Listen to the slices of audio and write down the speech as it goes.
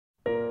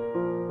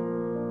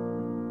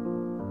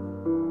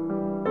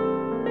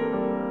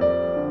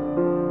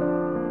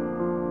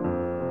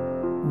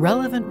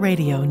Relevant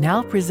Radio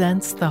now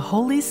presents the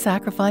Holy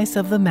Sacrifice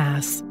of the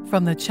Mass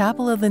from the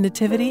Chapel of the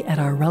Nativity at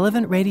our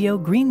Relevant Radio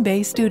Green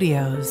Bay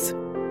studios. I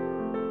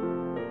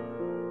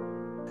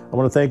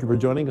want to thank you for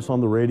joining us on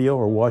the radio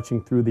or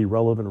watching through the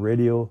Relevant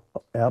Radio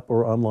app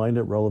or online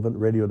at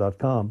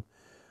relevantradio.com.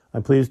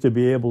 I'm pleased to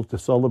be able to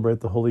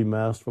celebrate the Holy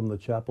Mass from the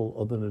Chapel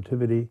of the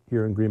Nativity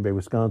here in Green Bay,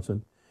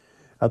 Wisconsin.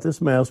 At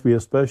this Mass, we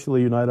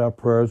especially unite our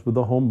prayers with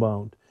the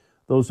homebound,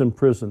 those in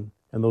prison,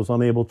 and those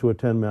unable to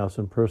attend Mass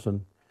in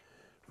person.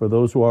 For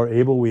those who are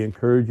able, we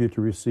encourage you to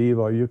receive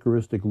our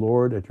Eucharistic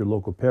Lord at your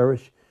local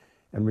parish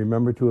and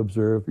remember to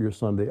observe your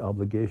Sunday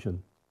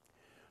obligation.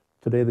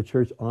 Today, the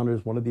Church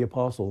honors one of the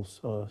apostles,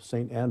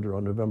 St. Andrew,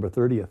 on November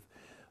 30th.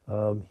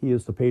 He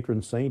is the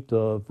patron saint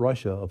of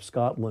Russia, of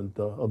Scotland,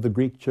 of the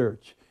Greek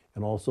Church,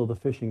 and also the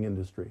fishing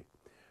industry.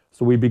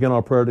 So we begin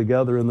our prayer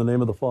together in the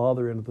name of the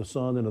Father, and of the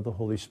Son, and of the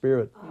Holy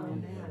Spirit.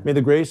 Amen. May the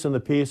grace and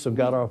the peace of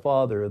God our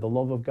Father, the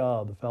love of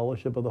God, the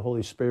fellowship of the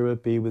Holy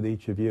Spirit be with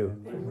each of you.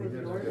 And with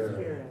your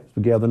spirit. As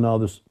we gather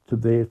now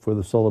today for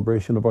the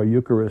celebration of our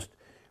Eucharist,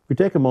 we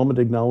take a moment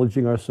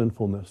acknowledging our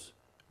sinfulness.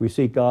 We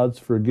seek God's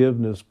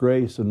forgiveness,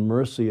 grace, and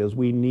mercy as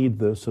we need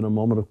this in a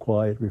moment of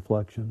quiet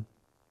reflection.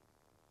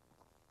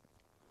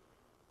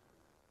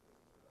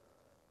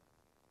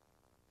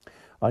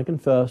 I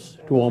confess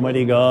to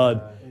Almighty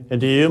God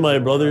and to you, my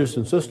brothers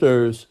and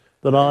sisters,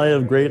 that I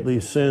have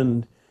greatly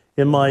sinned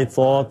in my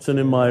thoughts and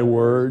in my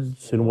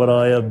words, in what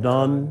I have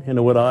done and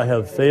in what I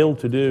have failed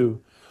to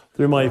do,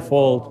 through my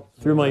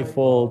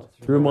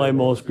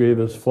most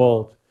grievous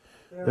fault.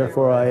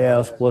 Therefore I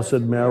ask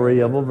Blessed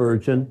Mary, ever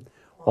Virgin,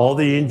 all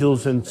the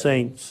angels and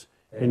saints,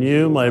 and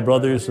you, my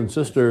brothers and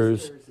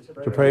sisters,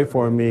 to pray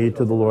for me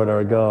to the Lord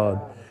our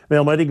God. May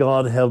Almighty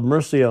God have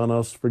mercy on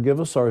us, forgive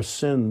us our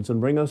sins,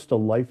 and bring us to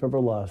life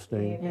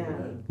everlasting.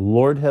 Amen.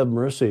 Lord, have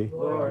mercy.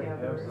 Lord,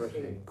 have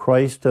mercy.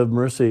 Christ, have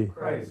mercy.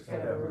 Christ,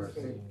 have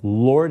mercy.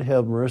 Lord,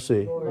 have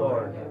mercy.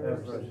 Lord,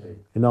 have mercy.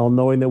 And now,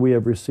 knowing that we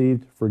have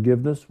received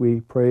forgiveness, we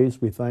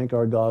thank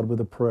our God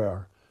with a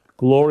prayer.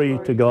 Glory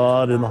to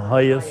God in the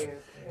highest,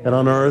 and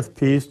on earth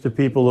peace to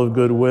people of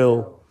good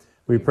will.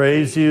 We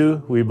praise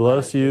you, we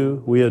bless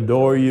you, we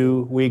adore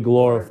you, we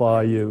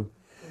glorify you.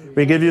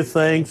 We give you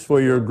thanks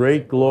for your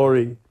great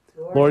glory.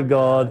 Lord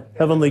God,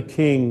 Heavenly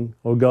King,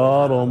 O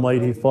God,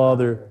 Almighty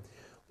Father,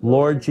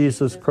 Lord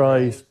Jesus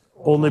Christ,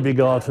 only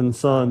begotten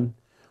Son,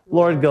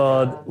 Lord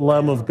God,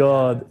 Lamb of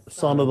God,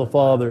 Son of the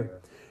Father,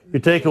 you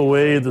take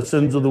away the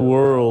sins of the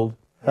world,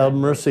 have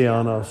mercy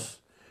on us.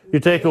 You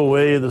take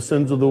away the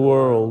sins of the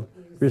world,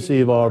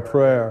 receive our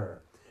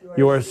prayer.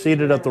 You are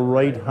seated at the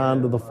right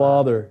hand of the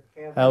Father,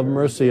 have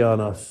mercy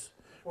on us.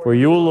 For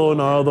you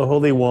alone are the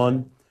Holy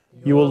One,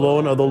 you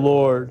alone are the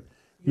Lord,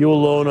 you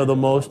alone are the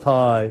Most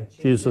High,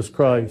 Jesus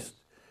Christ,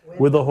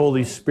 with the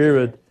Holy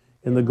Spirit,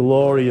 in the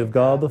glory of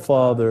God the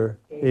Father.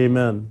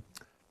 Amen.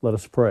 Let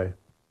us pray.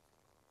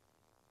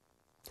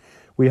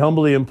 We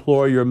humbly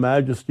implore your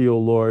majesty, O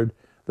Lord,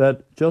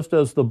 that just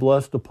as the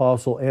blessed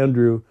Apostle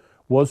Andrew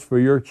was for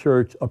your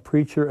church a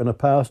preacher and a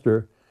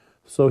pastor,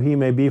 so he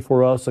may be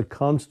for us a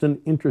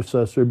constant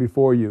intercessor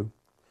before you.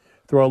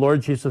 Through our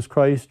Lord Jesus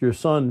Christ, your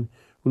Son,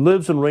 who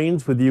lives and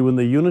reigns with you in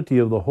the unity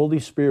of the Holy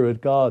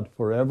Spirit, God,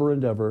 forever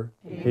and ever.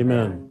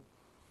 Amen.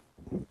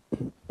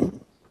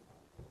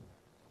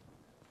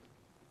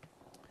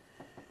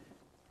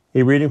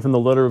 A reading from the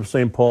letter of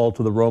St. Paul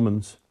to the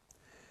Romans.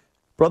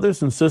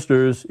 Brothers and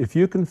sisters, if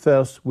you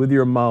confess with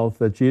your mouth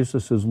that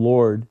Jesus is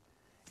Lord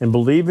and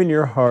believe in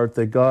your heart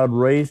that God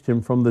raised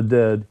him from the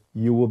dead,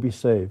 you will be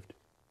saved.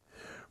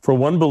 For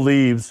one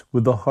believes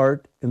with the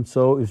heart and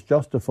so is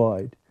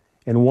justified,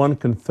 and one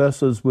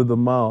confesses with the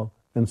mouth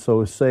and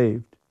so is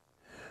saved.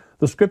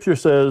 The scripture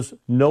says,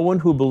 no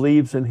one who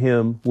believes in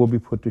him will be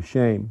put to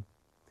shame.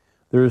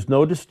 There is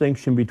no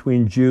distinction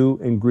between Jew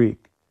and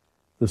Greek.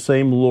 The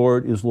same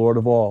Lord is Lord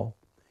of all,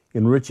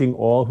 enriching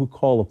all who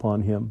call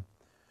upon him.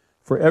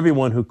 For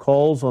everyone who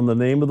calls on the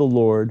name of the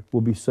Lord will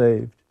be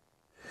saved.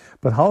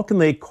 But how can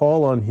they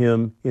call on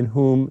him in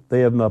whom they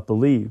have not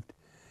believed?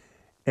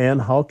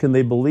 And how can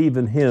they believe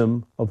in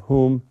him of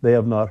whom they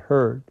have not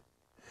heard?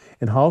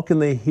 And how can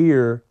they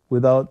hear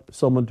without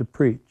someone to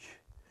preach?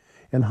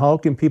 And how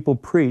can people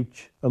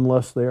preach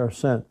unless they are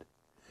sent?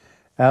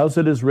 As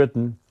it is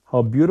written,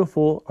 how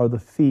beautiful are the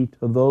feet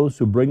of those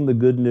who bring the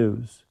good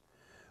news.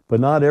 But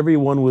not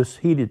everyone was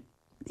heeded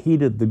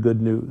the good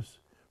news.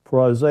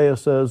 For Isaiah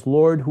says,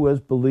 Lord, who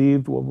has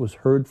believed what was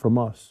heard from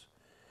us?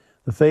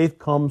 The faith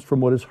comes from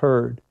what is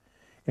heard,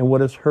 and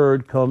what is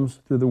heard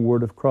comes through the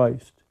word of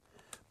Christ.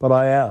 But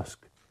I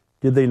ask,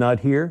 did they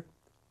not hear?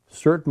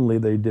 Certainly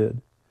they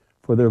did.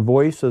 For their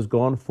voice has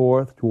gone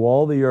forth to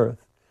all the earth,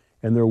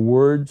 and their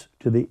words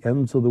to the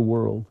ends of the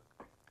world.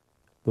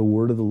 The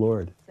word of the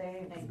Lord.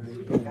 Thanks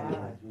be to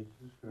God.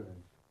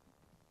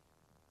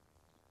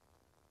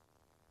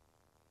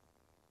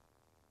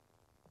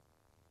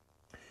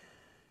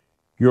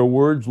 Your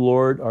words,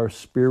 Lord, are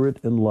spirit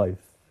and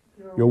life.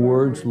 Your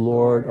words,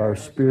 Lord, are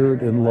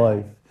spirit and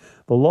life.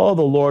 The law of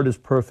the Lord is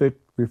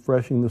perfect,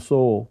 refreshing the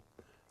soul.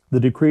 The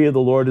decree of the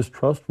Lord is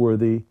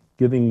trustworthy,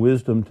 giving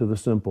wisdom to the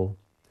simple.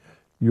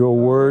 Your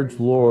words,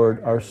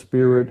 Lord, are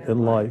spirit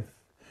and life.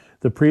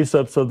 The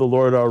precepts of the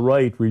Lord are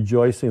right,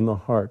 rejoicing the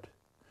heart.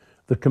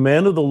 The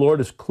command of the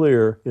Lord is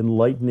clear,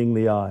 enlightening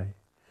the eye.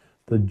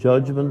 The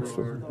judgments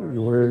of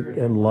the word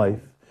and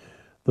life.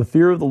 The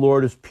fear of the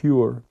Lord is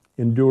pure,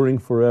 enduring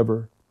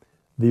forever.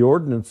 The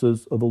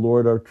ordinances of the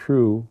Lord are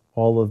true,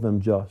 all of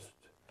them just.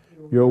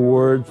 Your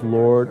words,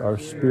 Lord, are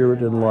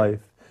spirit and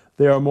life.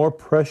 They are more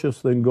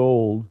precious than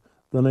gold,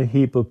 than a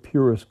heap of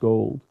purest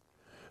gold.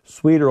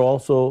 Sweeter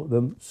also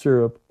than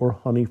syrup or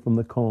honey from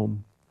the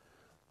comb.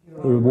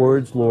 The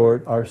words,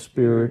 Lord, are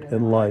spirit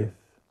and life.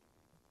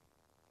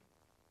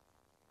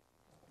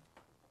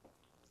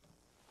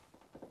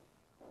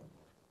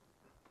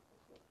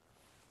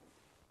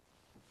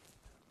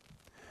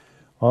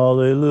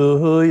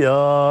 Hallelujah,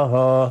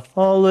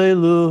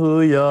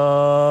 hallelujah,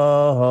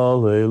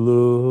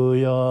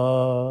 hallelujah,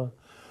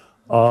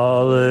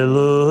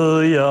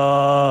 hallelujah,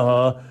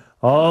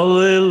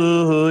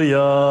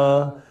 hallelujah,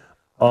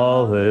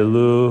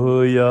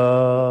 hallelujah.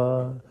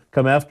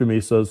 Come after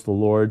me, says the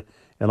Lord,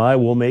 and I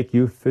will make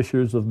you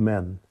fishers of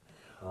men.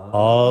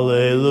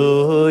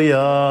 Hallelujah,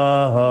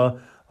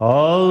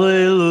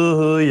 hallelujah,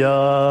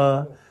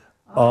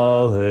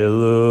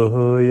 hallelujah.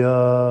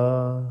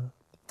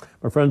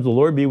 My friends, the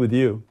Lord be with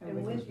you.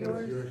 And with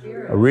your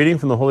spirit. A reading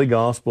from the Holy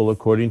Gospel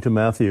according to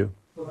Matthew.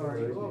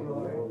 Glory to you,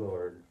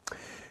 Lord.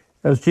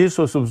 As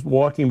Jesus was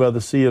walking by the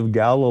Sea of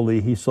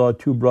Galilee, he saw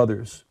two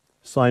brothers,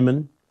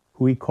 Simon,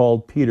 who he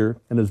called Peter,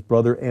 and his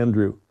brother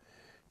Andrew,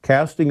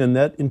 casting a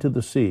net into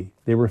the sea.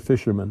 They were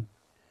fishermen.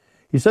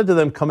 He said to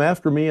them, "Come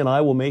after me, and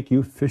I will make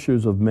you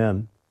fishers of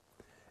men."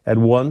 At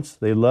once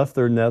they left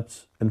their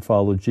nets and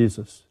followed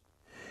Jesus.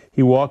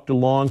 He walked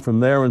along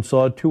from there and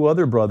saw two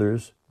other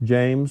brothers,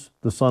 James,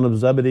 the son of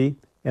Zebedee,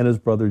 and his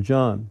brother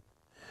John.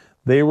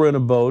 They were in a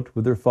boat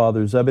with their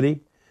father Zebedee,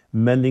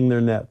 mending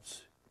their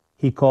nets.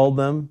 He called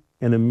them,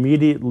 and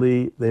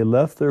immediately they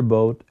left their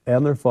boat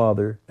and their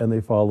father, and they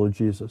followed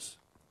Jesus.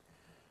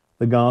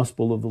 The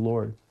Gospel of the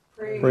Lord.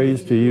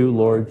 Praise to you,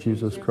 Lord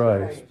Jesus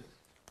Christ.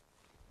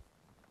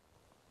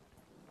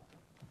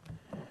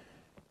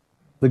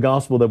 The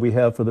Gospel that we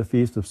have for the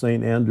Feast of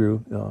St.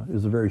 Andrew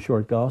is a very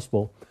short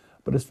Gospel,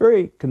 but it's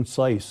very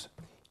concise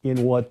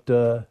in what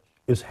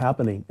is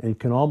happening, and you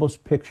can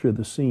almost picture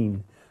the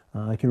scene.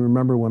 I can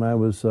remember when I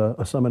was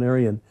a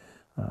seminarian,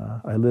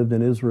 I lived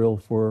in Israel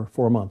for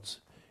 4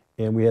 months,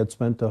 and we had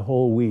spent a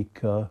whole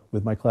week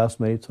with my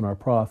classmates and our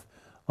prof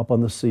up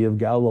on the Sea of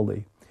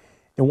Galilee.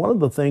 And one of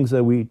the things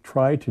that we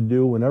tried to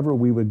do whenever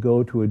we would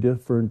go to a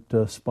different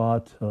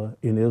spot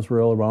in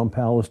Israel, around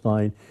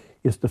Palestine,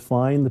 is to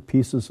find the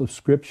pieces of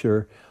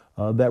Scripture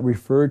that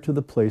referred to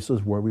the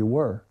places where we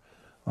were.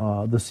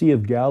 The Sea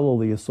of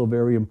Galilee is so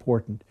very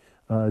important.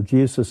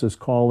 Jesus is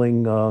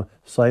calling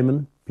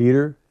Simon,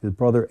 Peter, his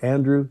brother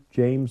Andrew,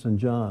 James, and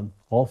John,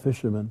 all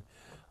fishermen,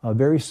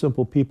 very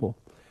simple people.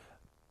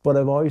 But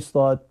I've always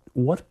thought,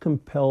 what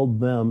compelled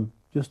them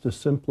just to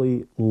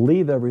simply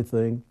leave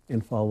everything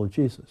and follow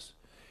Jesus?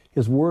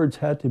 His words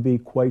had to be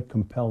quite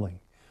compelling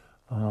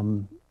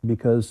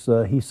because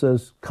he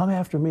says, "Come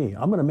after me.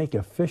 I'm going to make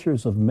you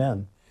fishers of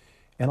men."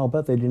 And I'll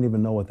bet they didn't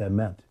even know what that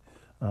meant.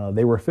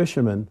 They were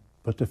fishermen,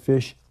 but to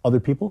fish other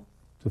people,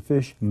 to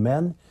fish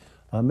men,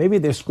 maybe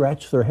they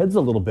scratched their heads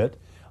a little bit,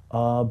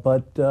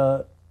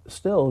 but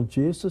still,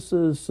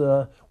 Jesus'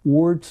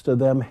 words to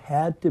them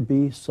had to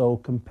be so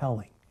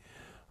compelling.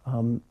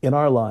 In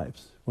our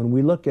lives, when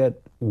we look at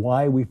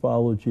why we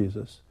follow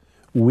Jesus,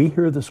 we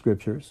hear the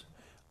Scriptures,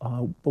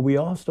 but we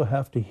also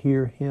have to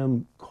hear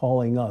Him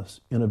calling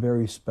us in a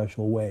very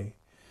special way.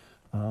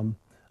 I'm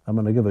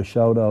going to give a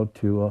shout out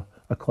to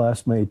a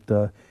classmate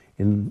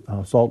in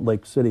Salt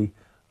Lake City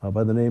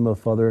by the name of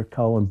Father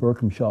Colin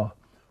Berkhamshaw.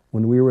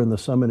 When we were in the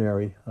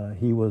seminary,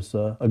 he was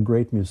a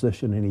great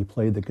musician, and he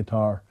played the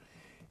guitar.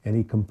 And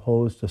he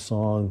composed a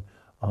song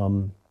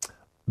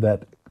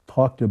that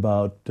talked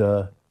about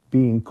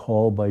being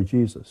called by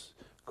Jesus.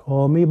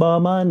 "Call me by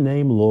my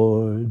name,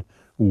 Lord.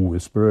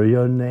 Whisper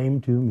your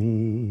name to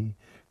me.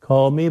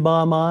 Call me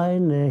by my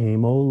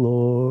name, O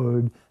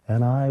Lord,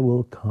 and I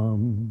will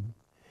come."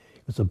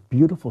 It's a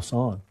beautiful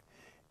song.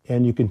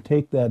 And you can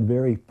take that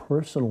very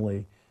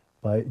personally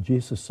by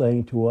Jesus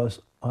saying to us,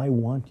 "I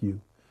want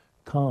you.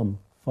 Come,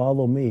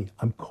 follow me.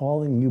 I'm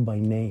calling you by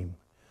name."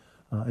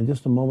 In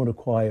just a moment of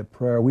quiet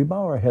prayer, we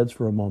bow our heads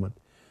for a moment,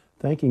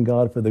 thanking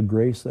God for the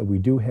grace that we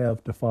do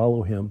have to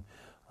follow Him.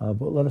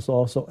 But let us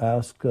also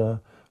ask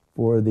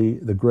for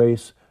the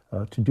grace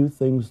to do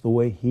things the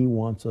way He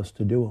wants us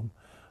to do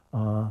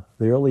them.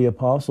 The early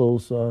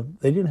apostles,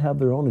 they didn't have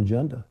their own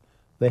agenda.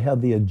 They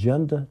had the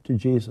agenda to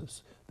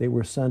Jesus. They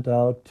were sent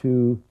out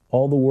to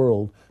all the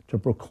world to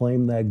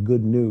proclaim that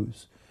good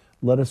news.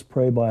 Let us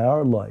pray by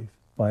our life,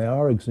 by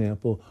our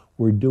example,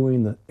 we're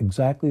doing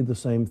exactly the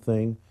same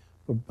thing,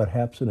 but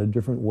perhaps in a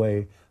different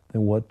way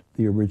than what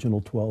the original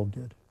 12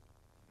 did.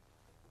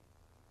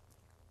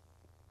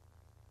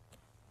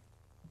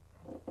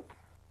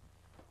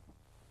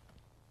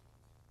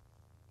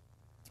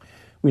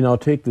 We now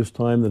take this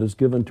time that is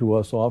given to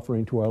us,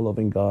 offering to our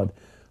loving God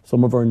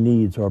some of our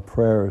needs, our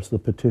prayers, the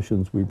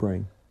petitions we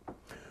bring.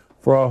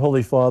 For our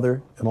Holy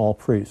Father and all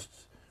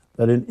priests,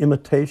 that in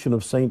imitation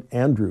of St.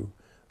 Andrew,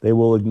 they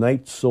will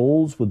ignite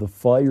souls with the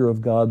fire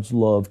of God's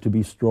love to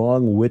be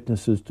strong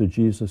witnesses to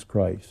Jesus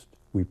Christ.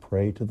 We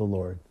pray to the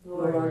Lord.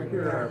 Lord,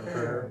 hear our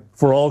prayer.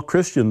 For all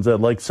Christians that,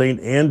 like St.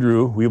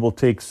 Andrew, we will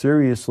take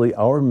seriously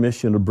our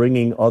mission of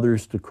bringing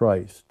others to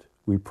Christ.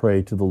 We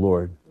pray to the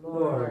Lord.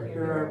 Lord,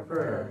 hear our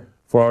prayer.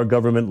 For our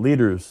government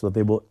leaders, that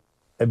they will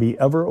be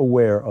ever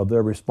aware of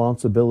their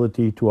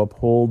responsibility to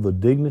uphold the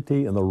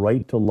dignity and the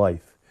right to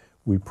life.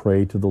 We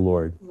pray to the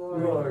Lord.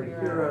 Lord,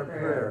 hear our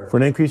prayer. For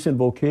an increase in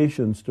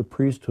vocations to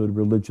priesthood,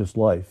 religious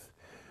life,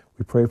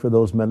 we pray for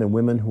those men and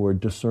women who are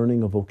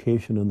discerning a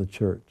vocation in the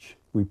church.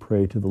 We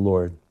pray to the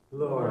Lord.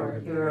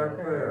 Lord, hear our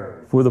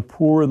prayer. For the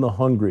poor and the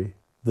hungry,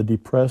 the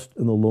depressed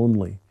and the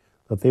lonely,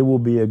 that they will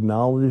be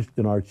acknowledged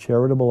in our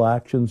charitable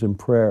actions and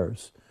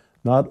prayers,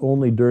 not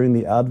only during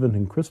the Advent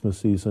and Christmas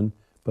season,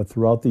 but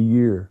throughout the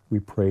year. We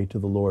pray to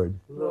the Lord.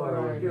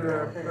 Lord, hear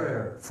our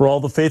prayer. For all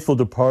the faithful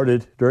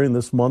departed during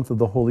this month of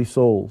the Holy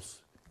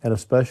Souls, and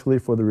especially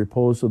for the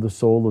repose of the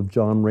soul of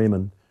John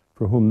Raymond,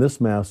 for whom this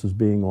Mass is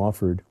being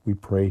offered, we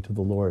pray to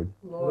the Lord.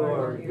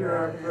 Lord, hear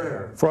our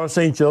prayer. For our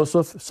St.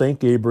 Joseph, St.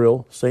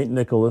 Gabriel, St.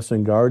 Nicholas,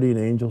 and Guardian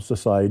Angel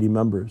Society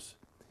members,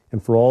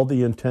 and for all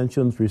the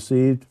intentions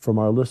received from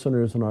our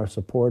listeners and our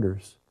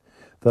supporters,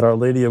 that Our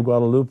Lady of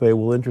Guadalupe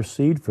will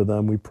intercede for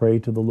them, we pray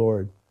to the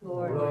Lord.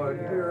 Lord,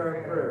 hear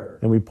our prayer.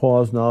 And we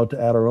pause now to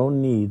add our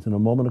own needs in a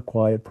moment of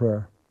quiet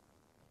prayer.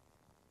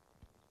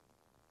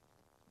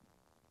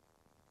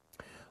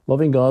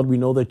 Loving God, we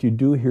know that you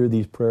do hear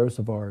these prayers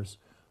of ours,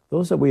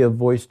 those that we have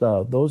voiced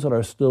out, those that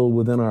are still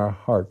within our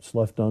hearts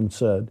left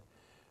unsaid.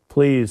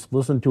 Please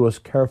listen to us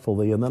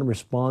carefully and then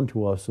respond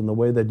to us in the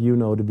way that you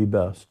know to be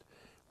best.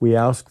 We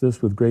ask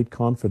this with great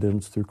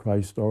confidence through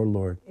Christ our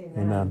Lord.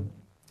 Amen.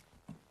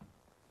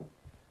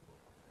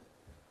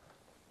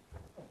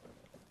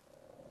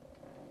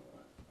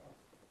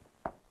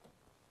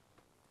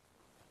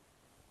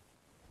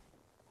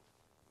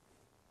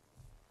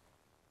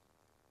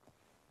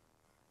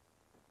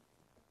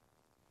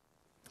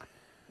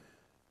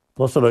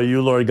 Blessed are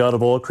you, Lord God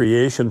of all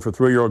creation, for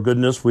through your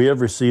goodness we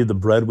have received the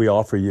bread we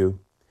offer you,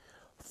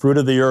 fruit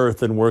of the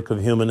earth and work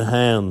of human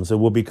hands. It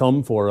will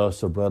become for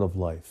us a bread of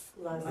life.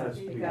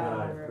 Blessed be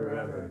God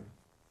forever.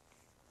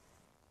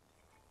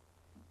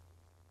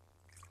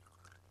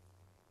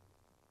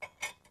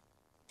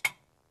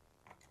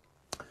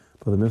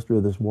 By the mystery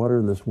of this water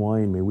and this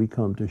wine, may we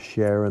come to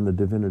share in the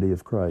divinity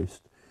of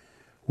Christ,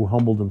 who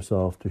humbled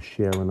himself to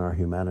share in our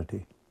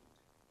humanity.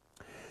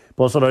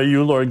 Blessed are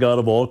you, Lord God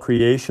of all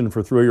creation,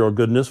 for through your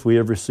goodness we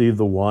have received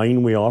the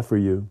wine we offer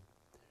you,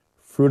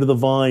 fruit of the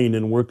vine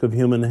and work of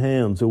human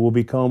hands. It will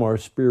become our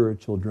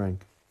spiritual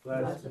drink.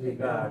 Blessed be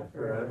God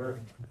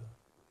forever.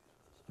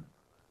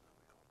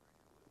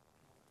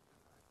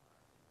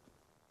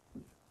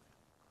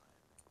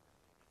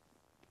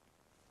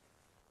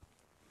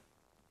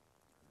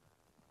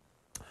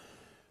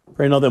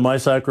 Pray now that my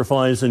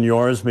sacrifice and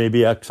yours may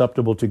be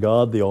acceptable to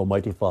God, the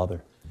Almighty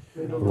Father.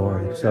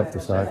 Lord, accept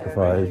the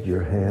sacrifice at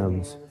your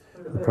hands,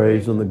 the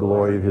praise and the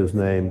glory of his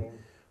name,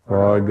 for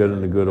our good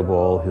and the good of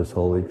all his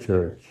holy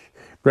church.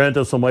 Grant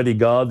us, Almighty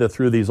God, that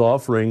through these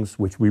offerings,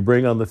 which we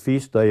bring on the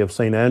feast day of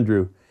St.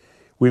 Andrew,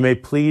 we may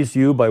please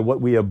you by what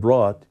we have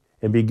brought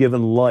and be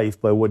given life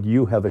by what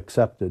you have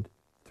accepted,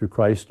 through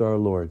Christ our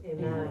Lord.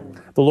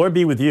 Amen. The Lord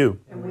be with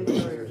you. And with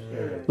your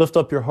spirit. Lift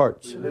up your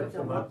hearts. Lift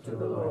them up to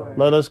the Lord.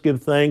 Let us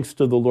give thanks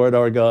to the Lord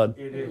our God.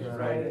 It is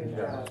right and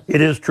just. It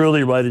is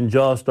truly right and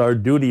just, our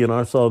duty and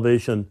our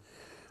salvation,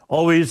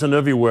 always and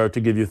everywhere to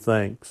give you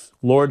thanks.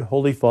 Lord,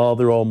 Holy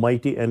Father,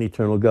 Almighty and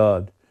eternal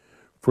God,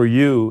 for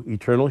you,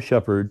 eternal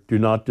shepherd, do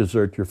not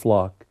desert your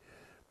flock,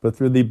 but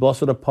through the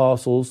blessed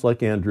apostles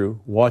like Andrew,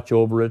 watch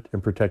over it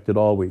and protect it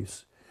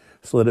always,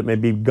 so that it may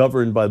be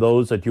governed by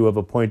those that you have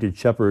appointed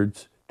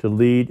shepherds to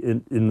lead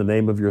in the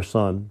name of your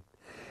Son.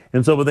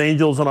 And so with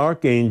angels and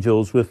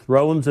archangels, with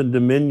thrones and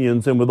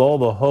dominions, and with all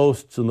the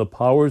hosts and the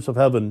powers of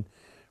heaven,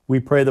 we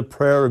pray the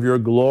prayer of your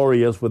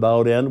glory as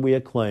without end we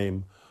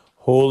acclaim,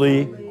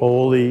 Holy,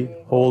 holy,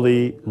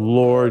 holy,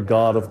 Lord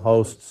God of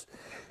hosts.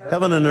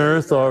 Heaven and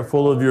earth are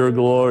full of your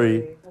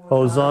glory.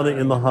 Hosanna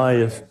in the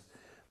highest.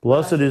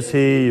 Blessed is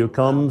he who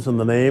comes in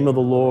the name of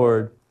the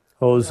Lord.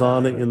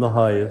 Hosanna in the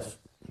highest.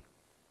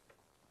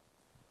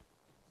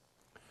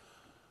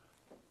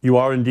 You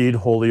are indeed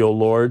holy, O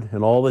Lord,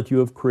 and all that you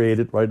have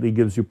created rightly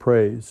gives you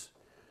praise.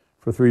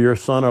 For through your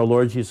Son, our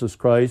Lord Jesus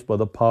Christ, by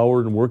the power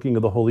and working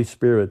of the Holy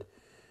Spirit,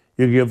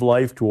 you give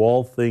life to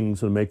all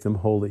things and make them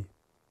holy.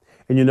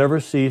 And you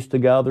never cease to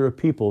gather a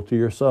people to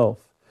yourself,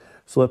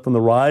 so that from the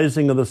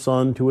rising of the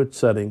sun to its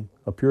setting,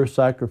 a pure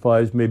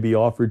sacrifice may be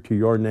offered to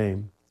your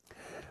name.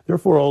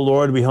 Therefore, O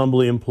Lord, we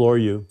humbly implore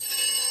you,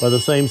 by the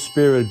same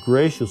Spirit,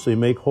 graciously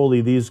make holy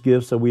these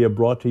gifts that we have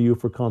brought to you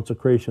for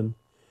consecration,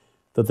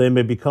 that they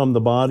may become the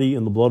body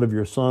and the blood of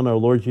your Son, our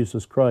Lord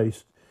Jesus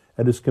Christ.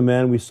 At his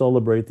command we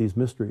celebrate these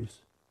mysteries.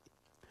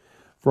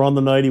 For on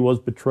the night he was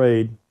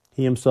betrayed,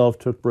 he himself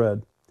took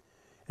bread.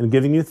 And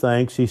giving you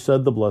thanks, he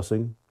said the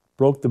blessing,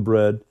 broke the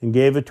bread, and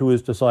gave it to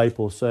his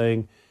disciples,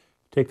 saying,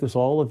 "Take this,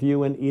 all of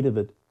you, and eat of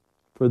it,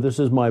 for this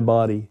is my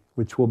body,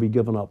 which will be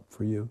given up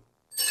for you."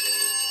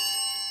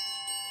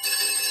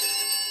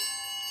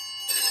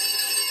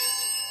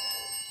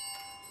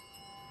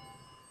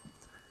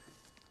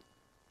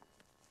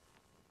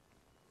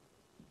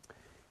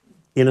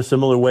 In a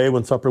similar way,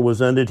 when supper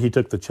was ended, he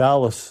took the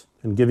chalice,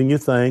 and giving you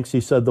thanks,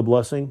 he said the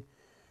blessing,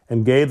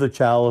 and gave the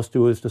chalice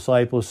to his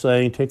disciples,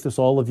 saying, "Take this,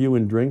 all of you,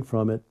 and drink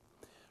from it.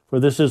 For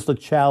this is the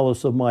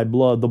chalice of my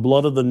blood, the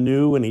blood of the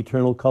new and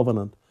eternal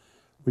covenant,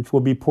 which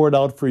will be poured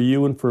out for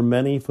you and for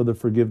many for the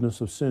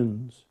forgiveness of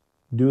sins.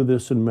 Do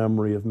this in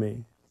memory of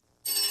me."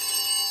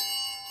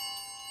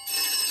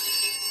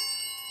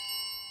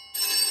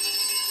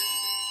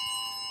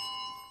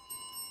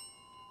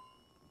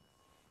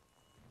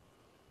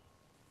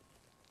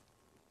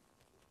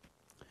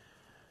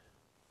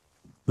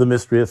 The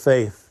mystery of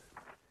faith.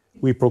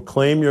 We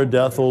proclaim your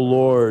death, O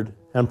Lord,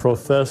 and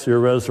profess your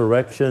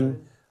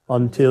resurrection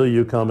until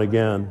you come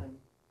again.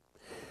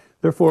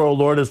 Therefore, O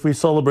Lord, as we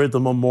celebrate the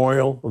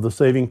memorial of the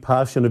saving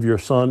passion of your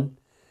Son,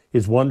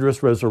 his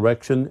wondrous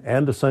resurrection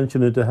and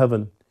ascension into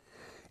heaven,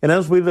 and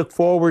as we look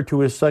forward to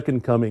his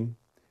second coming,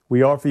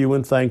 we offer you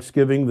in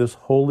thanksgiving this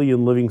holy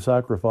and living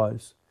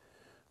sacrifice.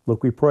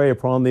 Look, we pray,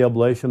 upon the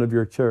oblation of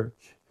your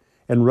church,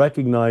 and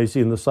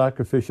recognizing the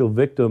sacrificial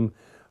victim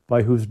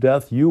by whose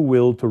death you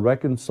willed to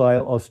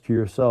reconcile us to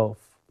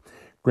yourself.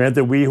 Grant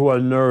that we who are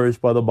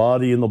nourished by the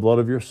body and the blood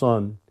of your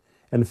Son,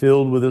 and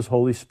filled with his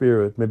Holy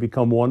Spirit, may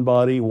become one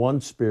body, one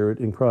spirit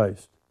in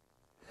Christ.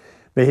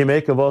 May he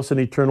make of us an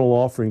eternal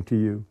offering to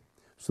you,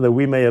 so that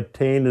we may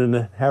obtain an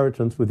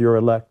inheritance with your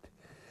elect,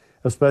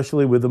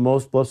 especially with the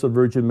most blessed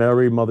Virgin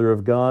Mary, Mother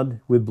of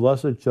God, with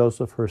blessed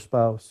Joseph, her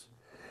spouse,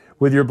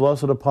 with your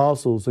blessed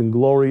apostles and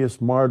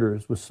glorious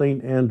martyrs, with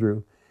Saint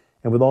Andrew,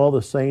 and with all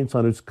the saints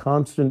on whose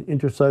constant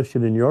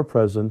intercession in your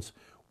presence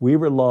we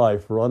rely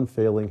for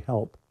unfailing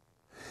help.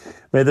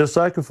 May the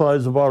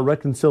sacrifice of our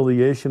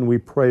reconciliation, we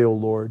pray, O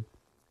Lord,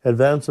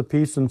 advance the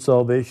peace and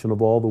salvation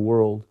of all the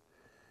world.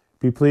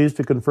 Be pleased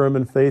to confirm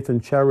in faith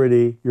and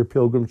charity your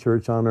pilgrim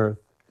church on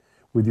earth,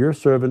 with your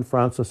servant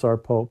Francis our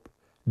Pope,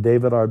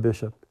 David our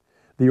Bishop,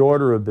 the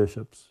order of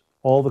bishops,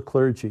 all the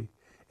clergy,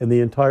 and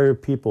the entire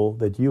people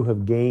that you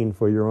have gained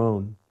for your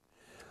own.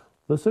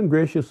 Listen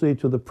graciously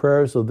to the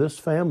prayers of this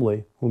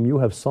family whom you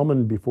have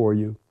summoned before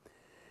you.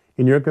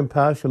 In your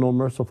compassion, O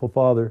merciful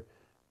Father,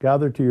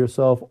 gather to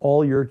yourself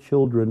all your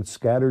children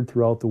scattered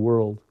throughout the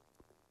world.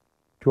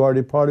 To our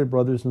departed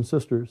brothers and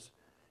sisters,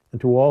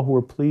 and to all who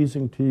are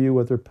pleasing to you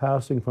at their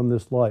passing from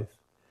this life,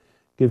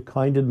 give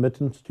kind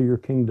admittance to your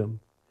kingdom.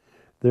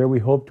 There we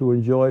hope to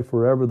enjoy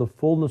forever the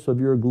fullness of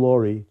your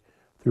glory,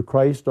 through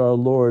Christ our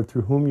Lord,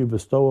 through whom you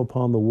bestow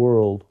upon the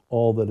world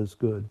all that is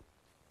good.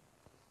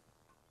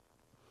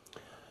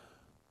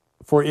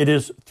 For it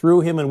is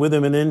through him and with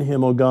him and in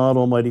him, O God,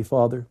 Almighty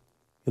Father,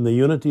 in the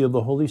unity of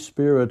the Holy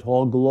Spirit,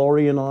 all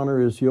glory and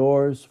honor is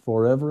yours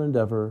forever and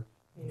ever.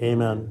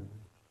 Amen.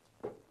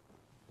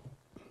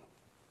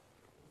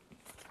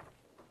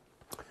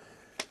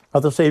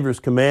 At the Savior's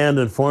command,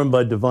 informed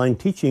by divine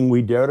teaching,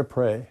 we dare to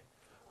pray.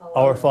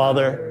 Our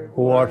Father,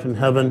 who art in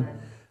heaven,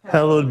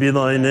 hallowed be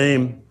thy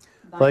name.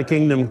 Thy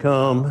kingdom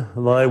come,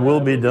 thy will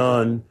be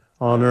done,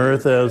 on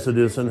earth as it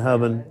is in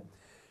heaven.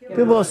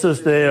 Give us this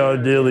day our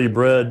daily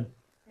bread,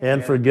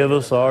 and forgive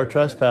us our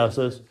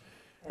trespasses,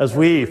 as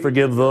we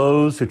forgive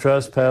those who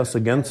trespass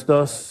against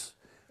us.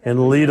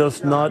 And lead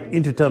us not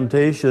into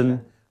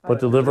temptation,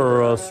 but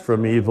deliver us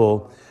from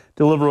evil.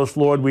 Deliver us,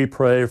 Lord, we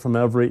pray, from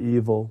every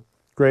evil.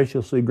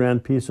 Graciously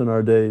grant peace in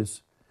our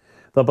days,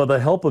 that by the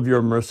help of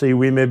your mercy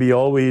we may be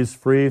always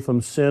free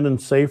from sin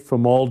and safe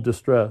from all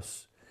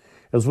distress,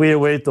 as we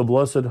await the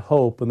blessed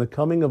hope and the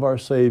coming of our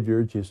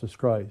Savior, Jesus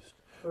Christ.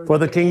 For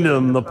the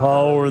kingdom, the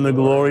power, and the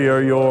glory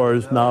are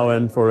yours, now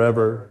and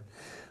forever.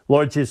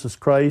 Lord Jesus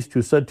Christ,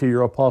 who said to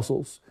your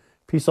apostles,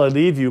 "Peace I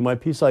leave you, my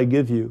peace I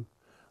give you,"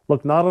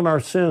 look not on our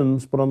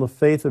sins, but on the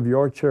faith of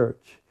your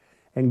church,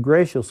 and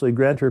graciously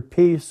grant her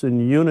peace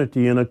and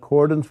unity in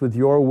accordance with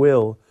your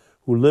will,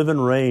 who live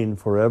and reign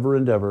forever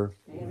and ever.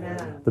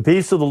 Amen. The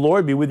peace of the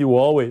Lord be with you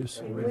always.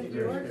 And with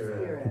your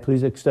spirit. And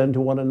please extend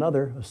to one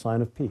another a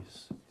sign of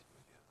peace.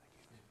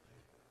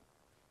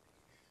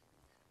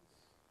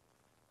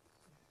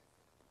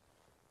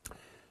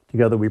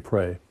 Together we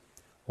pray.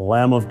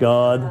 Lamb of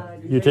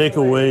God, you take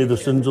away the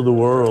sins of the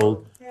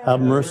world.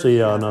 Have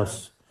mercy on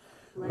us.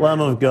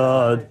 Lamb of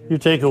God, you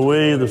take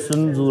away the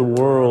sins of the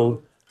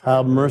world.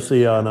 Have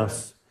mercy on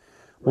us.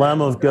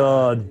 Lamb of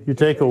God, you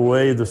take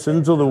away the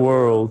sins of the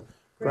world.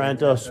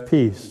 Grant us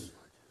peace.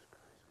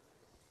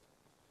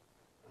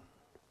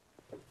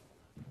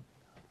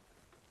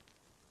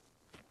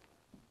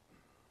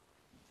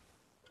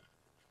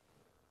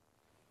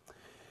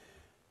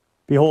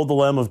 Behold the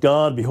Lamb of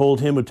God,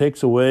 behold him who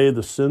takes away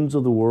the sins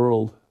of the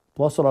world.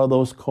 Blessed are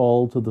those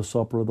called to the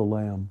supper of the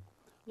Lamb.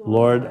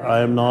 Lord,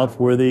 I am not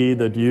worthy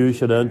that you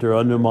should enter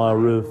under my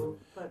roof,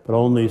 but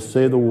only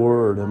say the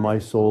word, and my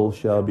soul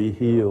shall be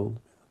healed.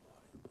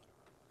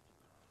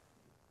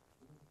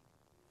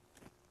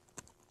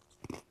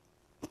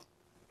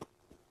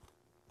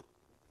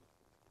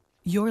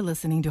 You're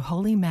listening to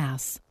Holy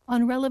Mass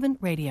on Relevant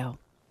Radio.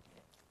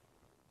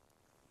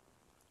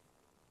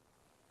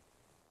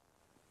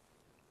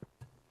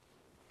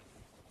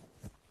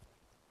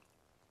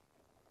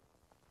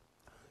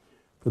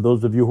 For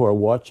those of you who are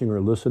watching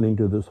or listening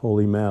to this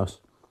Holy Mass,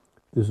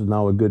 this is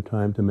now a good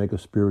time to make a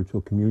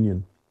spiritual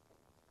communion.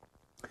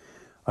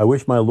 I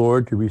wish my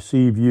Lord to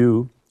receive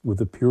you with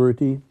the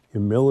purity,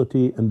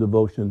 humility, and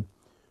devotion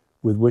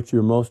with which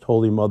your most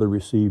holy Mother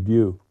received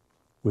you,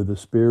 with the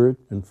spirit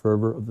and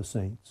fervor of the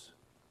saints.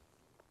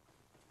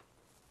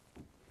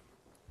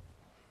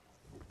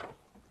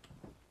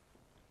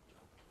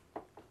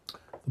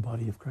 The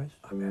body of Christ.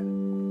 Amen.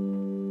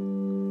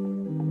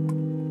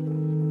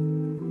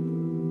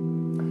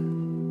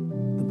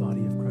 The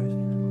body of Christ.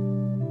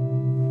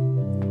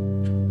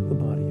 The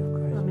body of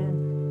Christ. Amen.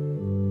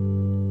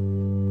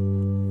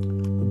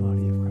 The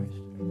body of Christ.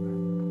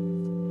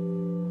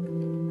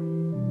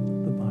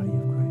 The body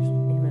of Christ.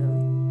 Amen.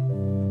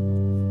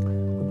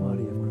 The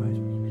body of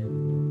Christ.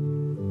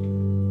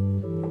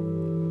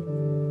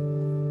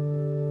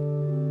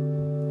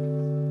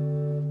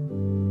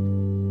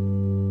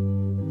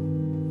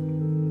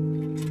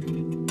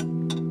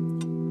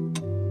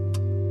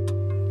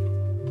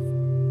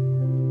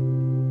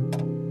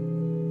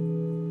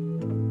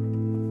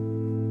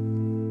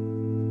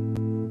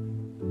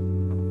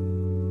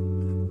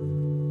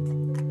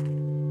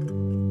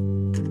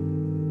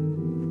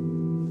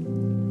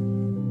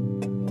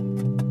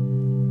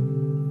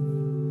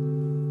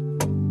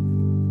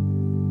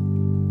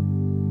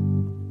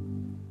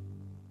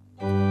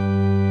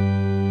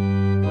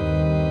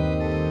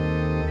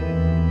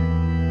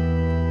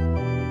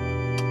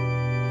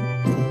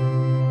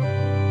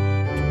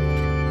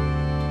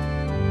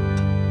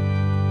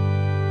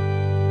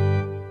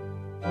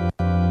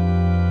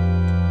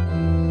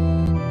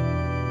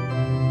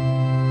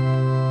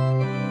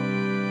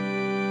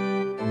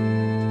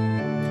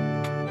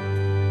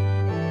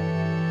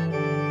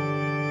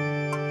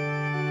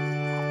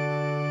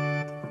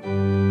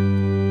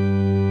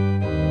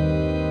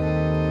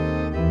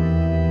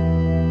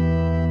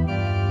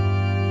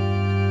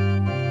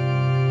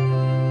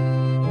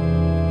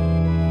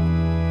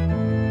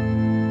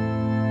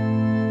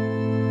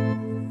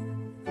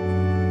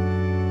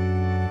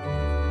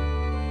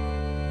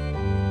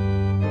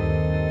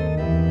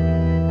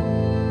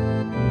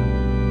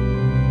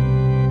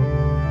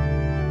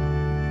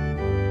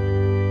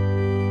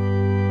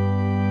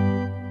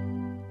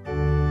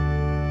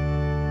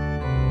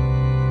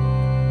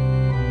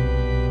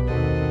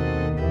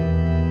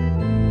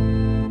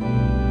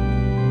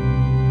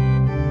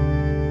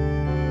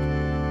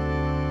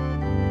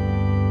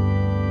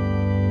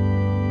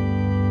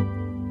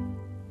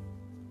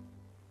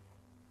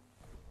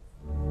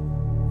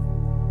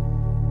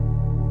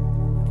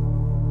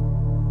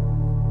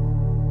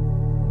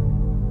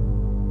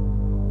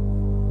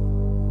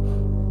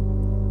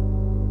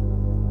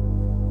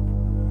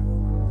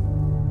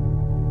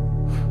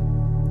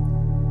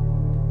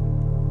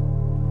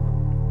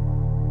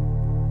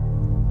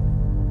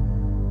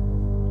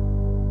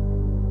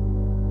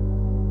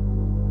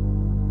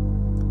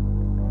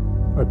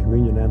 Our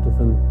communion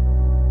antiphon.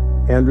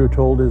 Andrew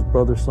told his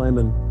brother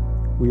Simon,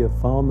 "We have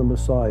found the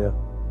Messiah,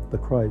 the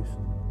Christ,"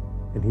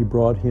 and he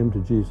brought him to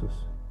Jesus.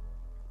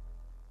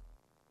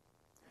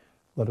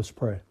 Let us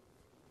pray.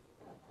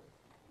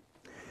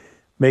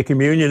 May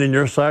communion in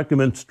your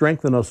sacrament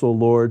strengthen us, O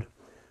Lord,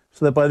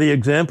 so that by the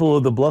example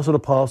of the blessed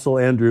apostle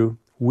Andrew,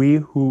 we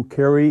who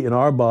carry in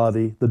our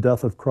body the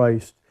death of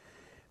Christ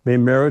may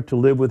merit to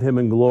live with him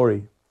in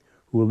glory,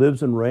 who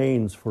lives and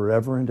reigns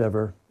forever and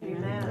ever.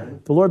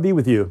 Amen. The Lord be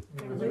with you.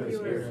 And with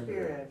your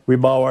spirit. We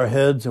bow our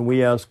heads and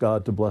we ask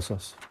God to bless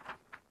us.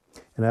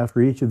 And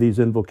after each of these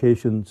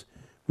invocations,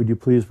 would you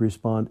please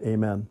respond,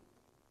 Amen.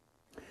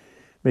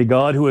 May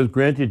God, who has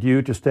granted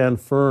you to stand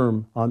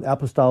firm on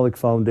apostolic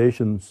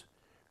foundations,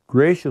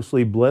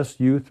 graciously bless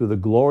you through the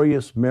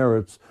glorious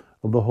merits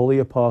of the holy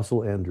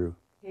apostle Andrew.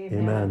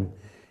 Amen.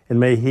 And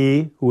may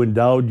he, who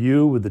endowed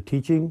you with the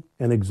teaching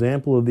and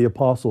example of the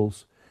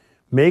apostles,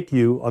 make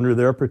you, under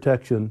their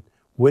protection,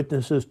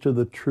 witnesses to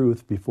the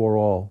truth before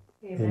all.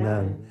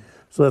 Amen.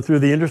 So that through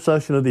the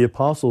intercession of the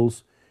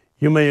apostles,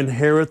 you may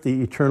inherit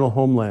the eternal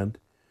homeland.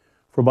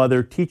 For by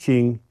their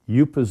teaching,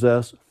 you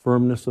possess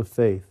firmness of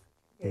faith.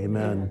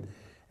 Amen.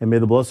 And may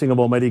the blessing of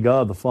Almighty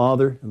God, the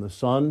Father, and the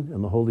Son,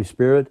 and the Holy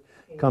Spirit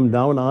come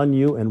down on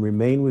you and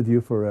remain with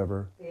you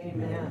forever.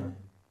 Amen.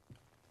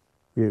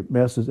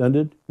 Mass is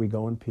ended. We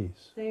go in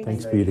peace.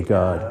 Thanks be to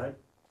God.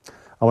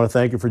 I want to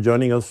thank you for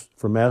joining us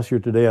for Mass here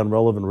today on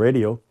Relevant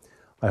Radio.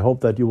 I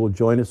hope that you will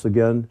join us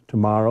again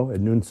tomorrow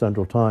at noon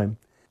Central Time.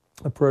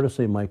 A prayer to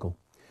St. Michael.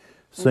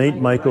 Saint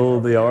Michael,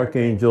 the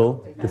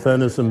Archangel,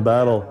 defend us in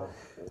battle.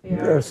 Be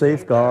our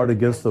safeguard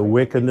against the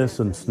wickedness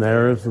and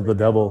snares of the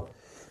devil.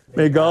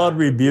 May God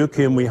rebuke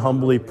him, we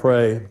humbly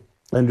pray.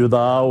 And do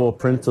thou, O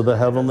Prince of the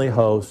heavenly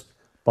host,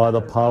 by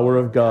the power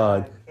of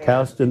God,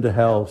 cast into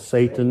hell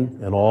Satan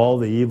and all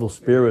the evil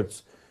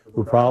spirits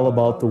who prowl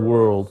about the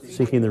world,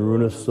 seeking the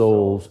ruin of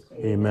souls.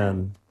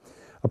 Amen.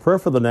 A prayer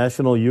for the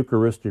National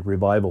Eucharistic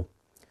Revival.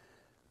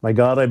 My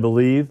God, I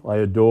believe, I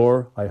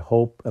adore, I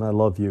hope, and I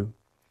love you.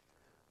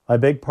 I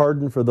beg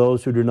pardon for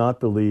those who do not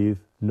believe,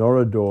 nor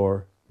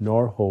adore,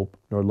 nor hope,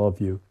 nor love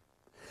you.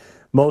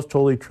 Most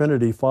Holy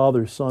Trinity,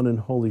 Father, Son, and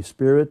Holy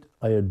Spirit,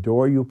 I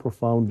adore you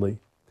profoundly.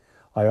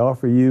 I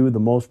offer you the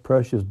most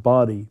precious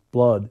body,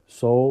 blood,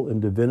 soul,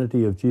 and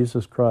divinity of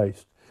Jesus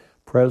Christ,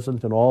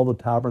 present in all the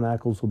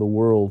tabernacles of the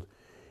world,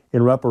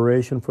 in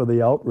reparation for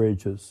the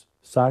outrages,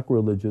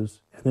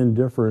 sacrileges, and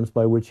indifference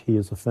by which he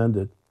is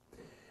offended.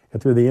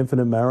 And through the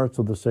infinite merits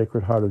of the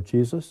Sacred Heart of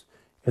Jesus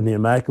and the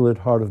Immaculate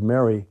Heart of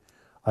Mary,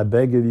 I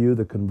beg of you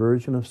the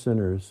conversion of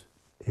sinners.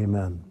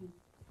 Amen.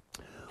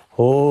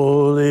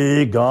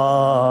 Holy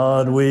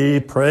God, we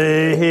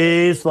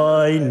praise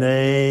thy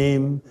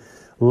name.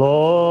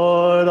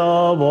 Lord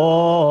of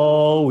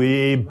all,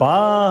 we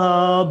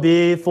bow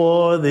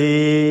before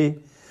thee.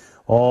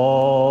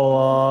 All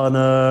on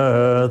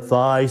earth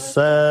thy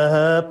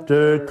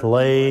scepter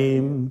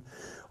claim.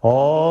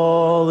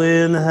 All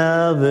in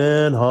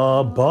heaven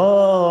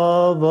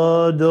above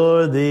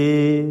adore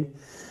thee.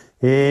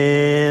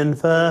 Infinite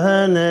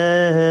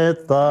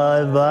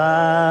thy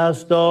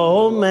vast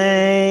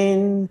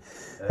domain,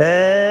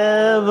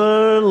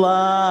 everlasting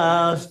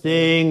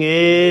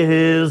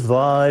is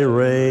thy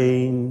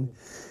reign.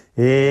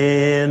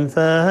 Infinite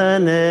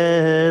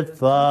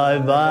thy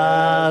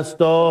vast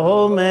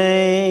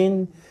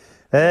domain,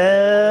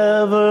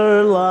 everlasting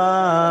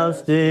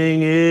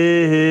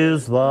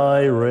is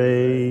thy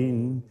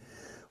reign.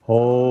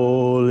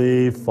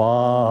 Holy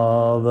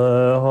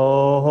Father,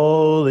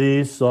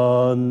 Holy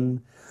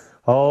Son,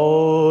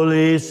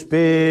 Holy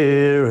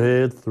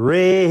Spirit,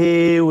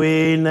 three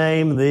we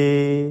name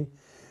thee,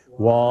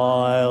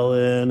 while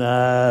in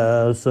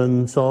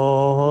essence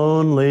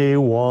only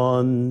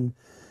one.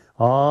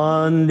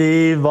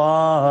 Undivided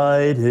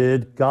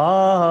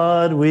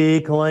God,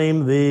 we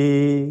claim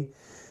thee,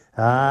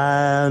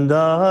 and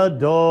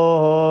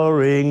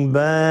adoring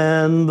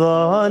bend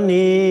the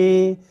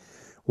knee,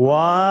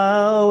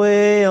 while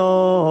we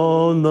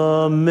own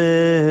the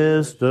mystery,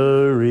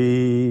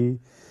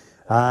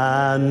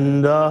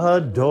 and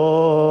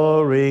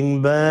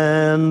adoring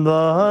bend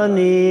the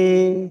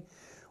knee,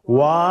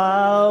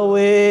 while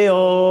we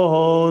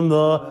own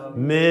the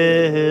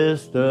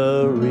mystery.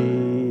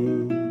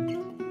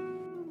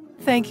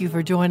 Thank you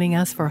for joining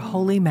us for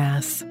Holy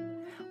Mass.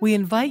 We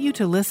invite you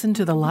to listen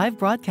to the live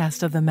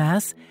broadcast of the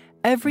Mass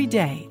every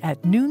day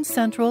at noon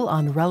Central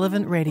on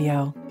Relevant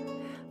Radio.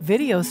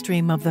 Video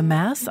stream of the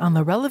Mass on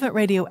the Relevant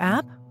Radio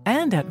app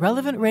and at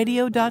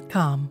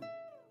relevantradio.com.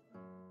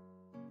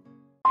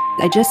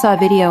 I just saw a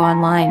video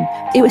online.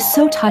 It was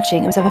so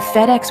touching. It was of a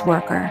FedEx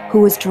worker who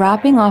was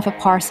dropping off a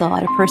parcel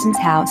at a person's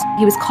house.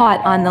 He was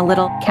caught on the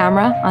little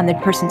camera on the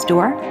person's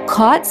door,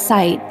 caught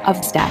sight of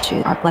the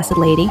statue, Our Blessed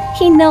Lady.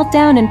 He knelt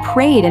down and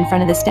prayed in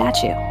front of the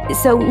statue.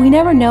 So we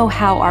never know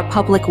how our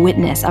public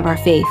witness of our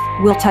faith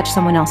will touch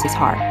someone else's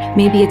heart.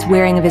 Maybe it's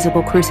wearing a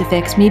visible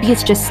crucifix. Maybe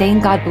it's just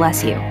saying, God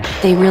bless you.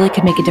 They really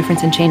could make a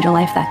difference and change a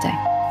life that day.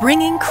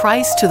 Bringing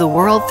Christ to the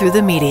world through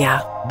the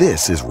media.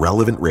 This is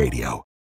Relevant Radio.